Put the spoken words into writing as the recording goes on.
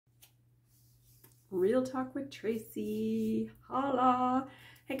Real Talk with Tracy. Holla!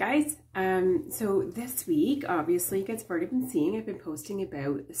 Hey guys, so this week, obviously you guys have already been seeing, I've been posting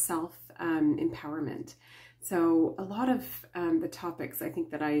about self-empowerment. So a lot of the topics I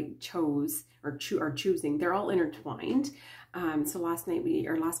think that I chose or are choosing, they're all intertwined. So last week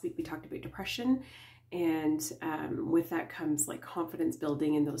we talked about depression, and with that comes like confidence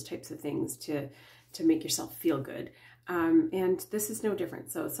building and those types of things to make yourself feel good. And this is no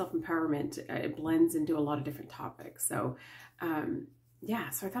different. So self-empowerment, it blends into a lot of different topics. So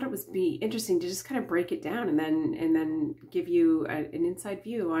yeah, so I thought it would be interesting to just kind of break it down and then give you an inside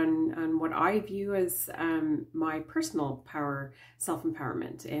view on what I view as my personal power,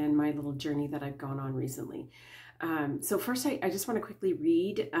 self-empowerment, and my little journey that I've gone on recently. So first, I just want to quickly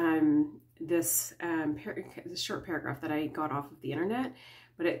read this short paragraph that I got off of the internet,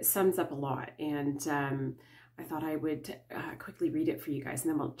 but it sums up a lot, and I thought I would quickly read it for you guys,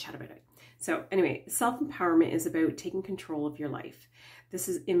 and then we'll chat about it. So anyway, self-empowerment is about taking control of your life. This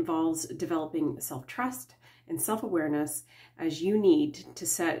involves developing self-trust and self-awareness as you need to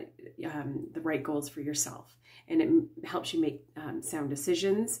set the right goals for yourself. And it helps you make sound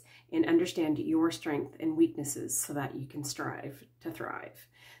decisions and understand your strengths and weaknesses so that you can strive to thrive.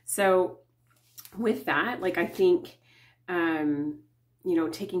 So with that, like I think, you know,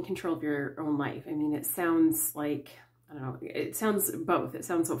 taking control of your own life. I mean, it sounds like, I don't know, it sounds both. It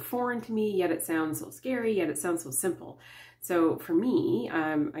sounds so foreign to me, yet it sounds so scary, yet it sounds so simple. So for me,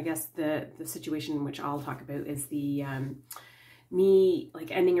 I guess the situation in which I'll talk about is the me like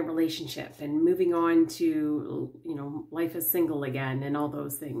ending a relationship and moving on to, you know, life as single again and all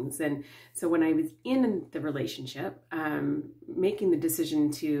those things. And so when I was in the relationship, making the decision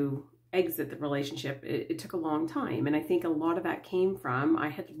to exit the relationship, it took a long time. And I think a lot of that came from, I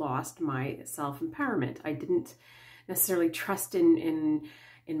had lost my self-empowerment. I didn't necessarily trust in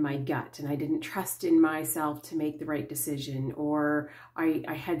my gut, and I didn't trust in myself to make the right decision, or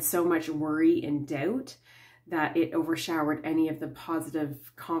I had so much worry and doubt that it overshadowed any of the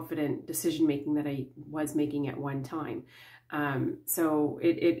positive, confident decision-making that I was making at one time. So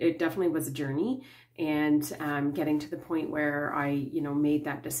it definitely was a journey, and getting to the point where I, you know, made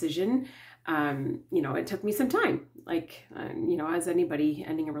that decision, you know, it took me some time, like, you know, as anybody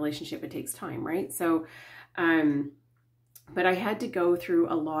ending a relationship, it takes time, right? So, but I had to go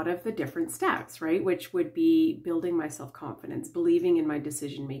through a lot of the different steps, right? Which would be building my self-confidence, believing in my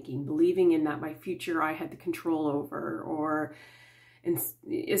decision-making, believing in that my future I had the control over, or,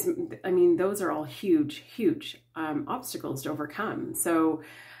 I mean, those are all huge, huge obstacles to overcome. So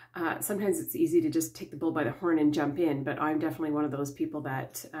sometimes it's easy to just take the bull by the horn and jump in, but I'm definitely one of those people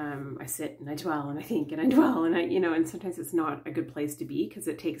that I sit and I dwell and I think and I dwell and I, you know, and sometimes it's not a good place to be because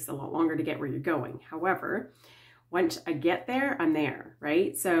it takes a lot longer to get where you're going. However, once I get there, I'm there,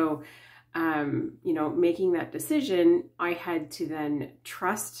 right? So, you know, making that decision, I had to then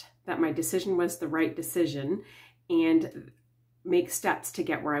trust that my decision was the right decision and make steps to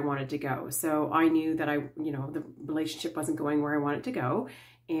get where I wanted to go. So I knew that you know, the relationship wasn't going where I wanted to go.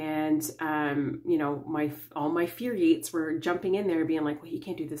 And, you know, all my fear gates were jumping in there being like, well, you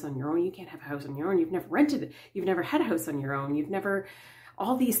can't do this on your own. You can't have a house on your own. You've never rented it. You've never had a house on your own. You've never,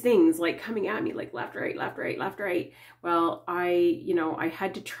 all these things like coming at me like left, right, left, right, left, right. Well, you know, I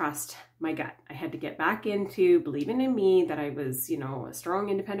had to trust my gut. I had to get back into believing in me, that I was, you know, a strong,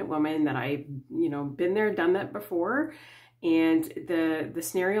 independent woman, that I've, you know, been there, done that before. And the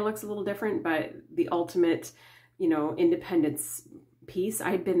scenario looks a little different, but the ultimate, you know, independence piece, I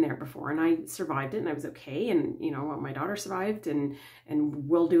had been there before and I survived it and I was okay. And, you know, my daughter survived and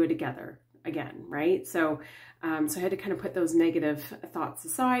we'll do it together again, right? So, so I had to kind of put those negative thoughts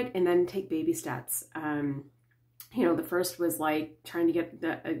aside and then take baby steps. You know, the first was like trying to get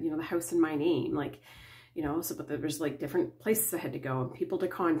the, you know, the house in my name, like, you know, so, but there was like different places I had to go and people to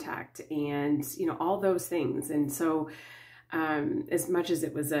contact and, you know, all those things. And so, as much as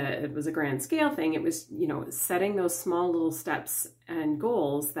it was a grand scale thing, it was, you know, setting those small little steps and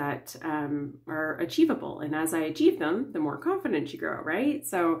goals that are achievable. And as I achieve them, the more confident you grow, right?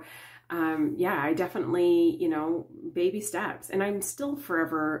 So, yeah, I definitely, you know, baby steps. And I'm still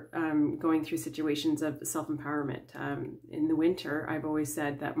forever going through situations of self-empowerment. In the winter, I've always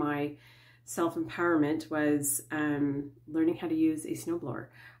said that my self-empowerment was learning how to use a snowblower.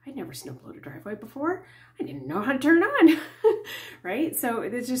 I'd never snowblowed a driveway before. I didn't know how to turn it on, right? So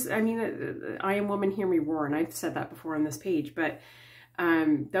it's just, I mean, I am woman, hear me roar, and I've said that before on this page, but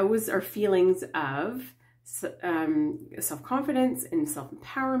those are feelings of self-confidence and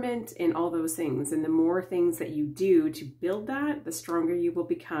self-empowerment and all those things. And the more things that you do to build that, the stronger you will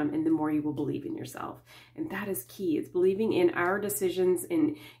become and the more you will believe in yourself. And that is key. It's believing in our decisions,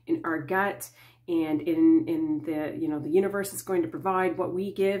 in our gut, and in the, you know, the universe is going to provide what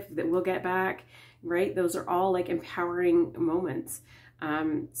we give that we'll get back, right? Those are all like empowering moments.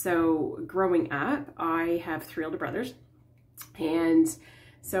 So growing up, I have 3 older brothers, and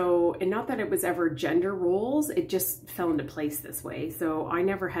not that it was ever gender roles, it just fell into place this way. So I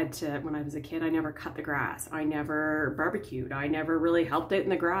never had to, when I was a kid, I never cut the grass. I never barbecued. I never really helped out in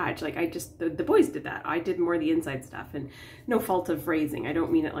the garage. Like the boys did that. I did more of the inside stuff, and no fault of raising. I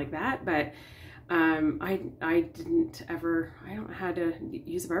don't mean it like that, but I don't know how to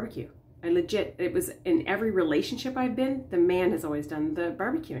use a barbecue. It was in every relationship I've been, the man has always done the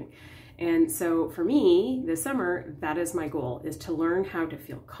barbecuing. And so for me, this summer, that is my goal, is to learn how to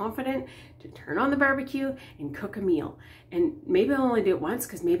feel confident, to turn on the barbecue and cook a meal. And maybe I'll only do it once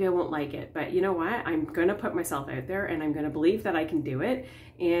because maybe I won't like it. But you know what? I'm going to put myself out there, and I'm going to believe that I can do it.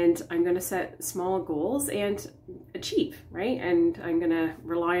 And I'm going to set small goals and achieve, right? And I'm going to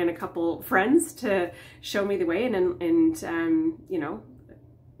rely on a couple friends to show me the way. You know,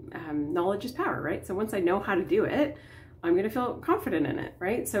 knowledge is power, right? So once I know how to do it, I'm going to feel confident in it,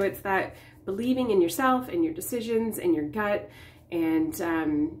 right? So it's that believing in yourself and your decisions and your gut, and,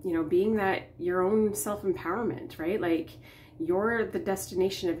 you know, being that your own self-empowerment, right? Like, you're the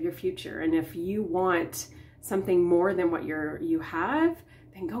destination of your future. And if you want something more than what you have,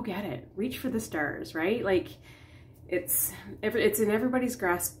 then go get it. Reach for the stars, right? Like, it's in everybody's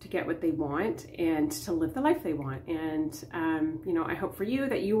grasp to get what they want and to live the life they want. And, you know, I hope for you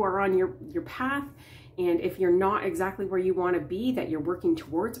that you are on your path. And if you're not exactly where you want to be, that you're working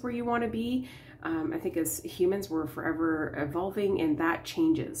towards where you want to be. I think as humans, we're forever evolving, and that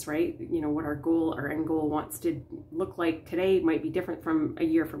changes, right? You know, what our end goal wants to look like today might be different from a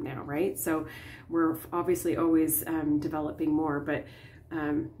year from now, right? So we're obviously always developing more, but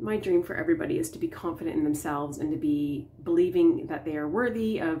my dream for everybody is to be confident in themselves and to be believing that they are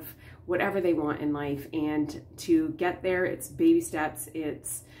worthy of whatever they want in life. And to get there, it's baby steps.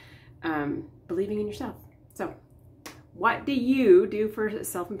 It's believing in yourself. So what do you do for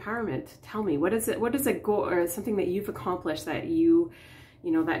self-empowerment? Tell me, what is a goal or something that you've accomplished that you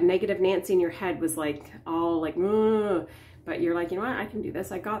know, that negative Nancy in your head was like, all like, but you're like, you know what, I can do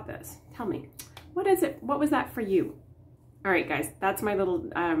this. I got this. Tell me, what is it? What was that for you? All right, guys, that's my little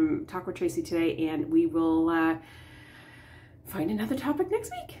talk with Tracy today, and we will find another topic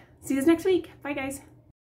next week. See you next week. Bye, guys.